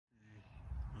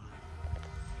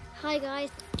Hi guys.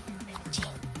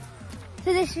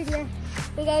 For this video,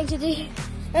 we're going to do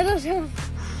a lot of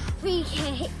free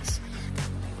kicks.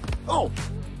 Oh!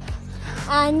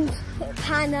 And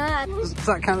panna. Does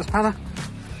that count as panna?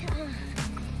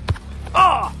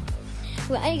 Oh!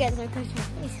 We're only getting so close to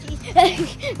my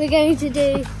face. We're going to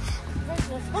do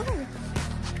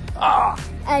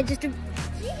just a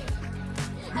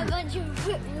bunch of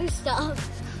football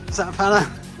stuff. Is that a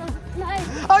panna? No.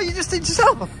 Oh, you just did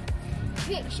yourself?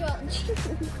 Trick shots.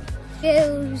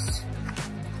 Feels.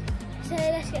 So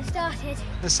let's get started.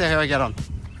 Let's see how I get on.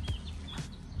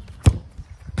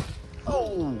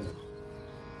 Oh!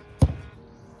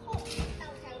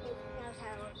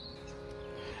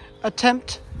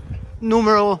 Attempt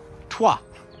numéro 3.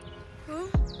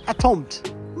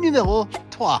 Attempt numéro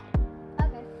 3.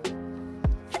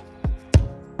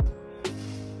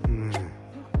 Okay.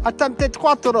 Attempt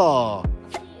 4.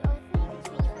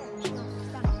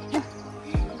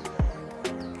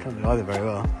 Can't do either very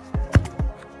well.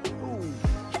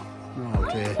 Oh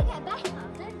dear.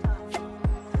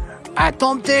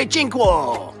 Attempt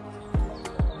 5.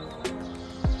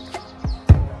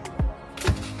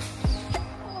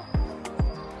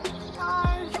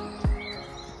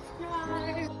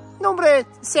 Number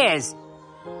 6.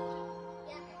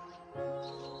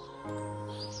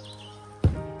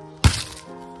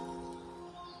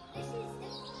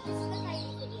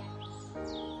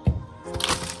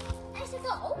 It's a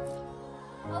goal.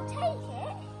 I'll take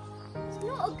it. It's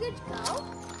not a good goal,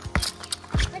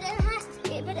 but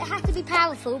it has to be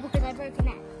powerful because I broke a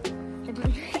net.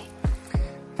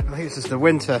 I think it's just the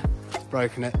winter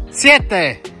broken it. 7.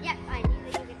 Yep, I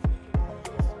knew that you could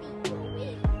speak your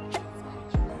way.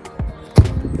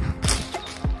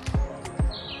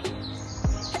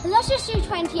 Let's just do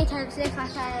 20 attempts. If I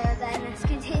fail, then let's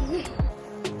continue.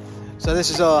 So this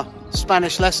is our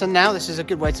Spanish lesson now. This is a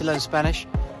good way to learn Spanish.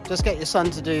 Just get your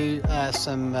son to do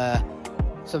some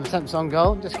attempts on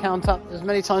goal. Just count up as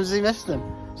many times as he missed them.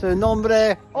 So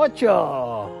nombre 8.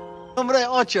 Nombre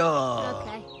 8.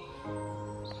 Okay.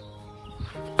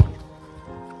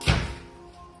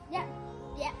 Yep,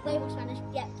 way more Spanish.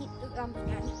 Yep, keep the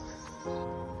Spanish.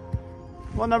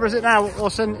 What number is it now,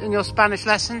 Orson, in your Spanish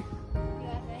lesson?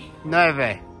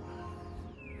 9.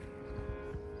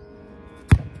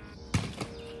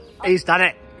 He's done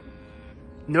it.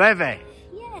 9.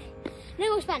 Yeah. No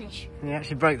more Spanish. He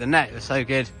actually broke the net. It was so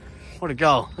good. What a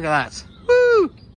goal. Look at that.